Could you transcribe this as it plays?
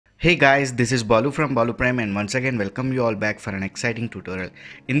Hey guys, this is Balu from Balu Prime and once again welcome you all back for an exciting tutorial.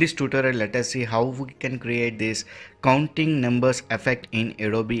 In this tutorial, let us see how we can create this counting numbers effect in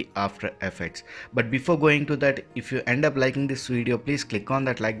Adobe After Effects. But before going to that, if you end up liking this video, please click on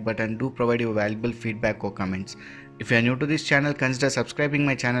that like button. Do provide your valuable feedback or comments. If you are new to this channel, consider subscribing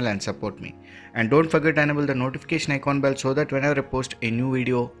my channel and support me. And don't forget to enable the notification icon bell so that whenever I post a new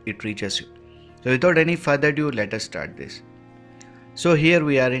video, it reaches you. So without any further ado, let us start this. So here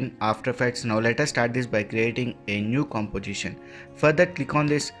we are in After Effects. Now let us start this by creating a new composition. Further, click on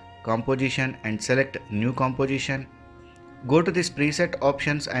this composition and select new composition. Go to this preset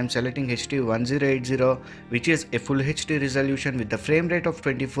options. I am selecting HD 1080, which is a full HD resolution with the frame rate of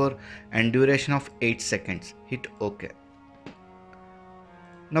 24 and duration of 8 seconds. Hit OK.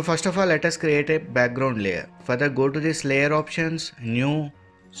 Now first of all, let us create a background layer. Further, go to this layer options, new,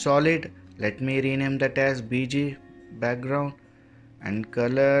 solid. Let me rename that as BG background. And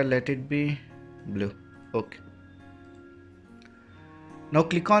color, let it be blue. Okay. Now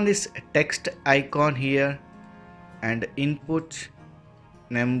click on this text icon here and input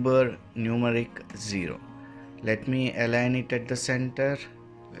number numeric 0. Let me align it at the center.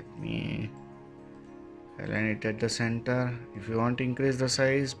 If you want to increase the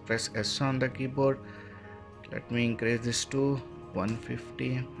size, press S on the keyboard. Let me increase this to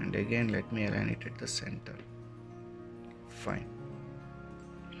 150 and again let me align it at the center. Fine.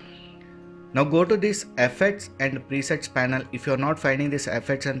 Now go to this effects and presets panel. If you are not finding this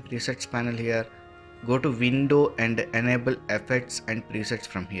effects and presets panel here, go to window and enable effects and presets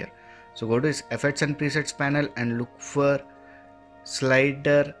from here. So go to this effects and presets panel and look for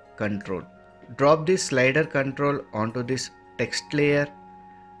slider control. Drop this slider control onto this text layer.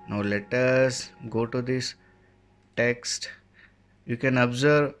 Now let us go to this text. You can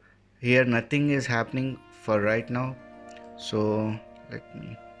observe here nothing is happening for right now. So let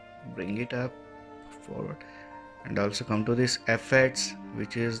me bring it up forward and also come to this effects,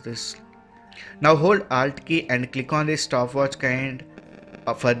 which is this. Now hold alt key and click on this stopwatch kind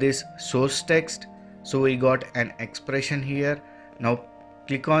for this source text. So we got an expression here. Now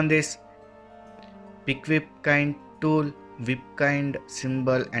click on this pick whip kind tool, whip kind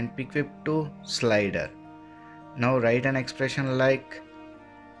symbol and pick whip to slider. Now write an expression like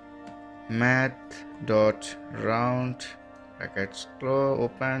math.round brackets close,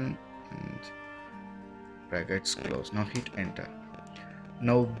 open and brackets close. Now hit enter.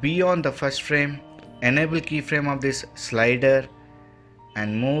 Now be on the first frame, enable keyframe of this slider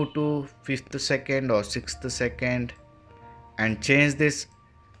and move to 5th second or 6th second and change this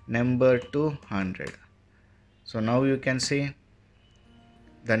number to 100. So now you can see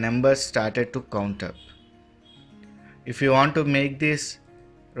the numbers started to count up. If you want to make this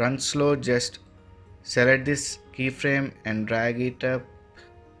run slow, just select this keyframe and drag it up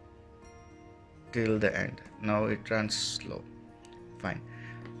till the end. Now it runs slow. Fine.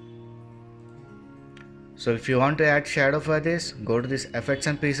 So if you want to add shadow for this, go to this effects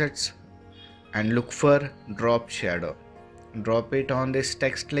and presets and look for drop shadow. Drop it on this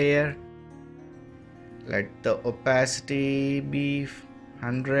text layer. Let the opacity be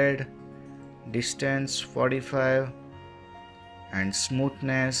 100, distance 45 and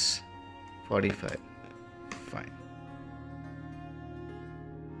smoothness 45. Fine.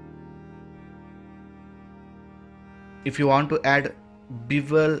 If you want to add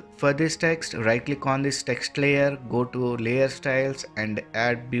bevel for this text, right click on this text layer, go to layer styles and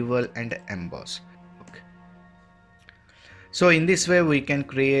add bevel and emboss. Okay. So in this way we can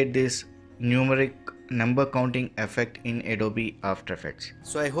create this numeric number counting effect in Adobe After Effects.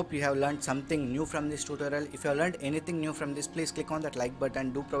 So I hope you have learned something new from this tutorial. If you have learned anything new from this, please click on that like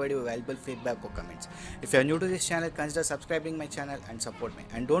button. Do provide your valuable feedback or comments. If you are new to this channel, consider subscribing my channel and support me.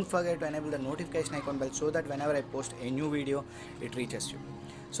 And don't forget to enable the notification icon bell so that whenever I post a new video, it reaches you.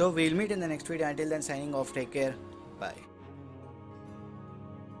 So we'll meet in the next video. Until then, signing off. Take care. Bye.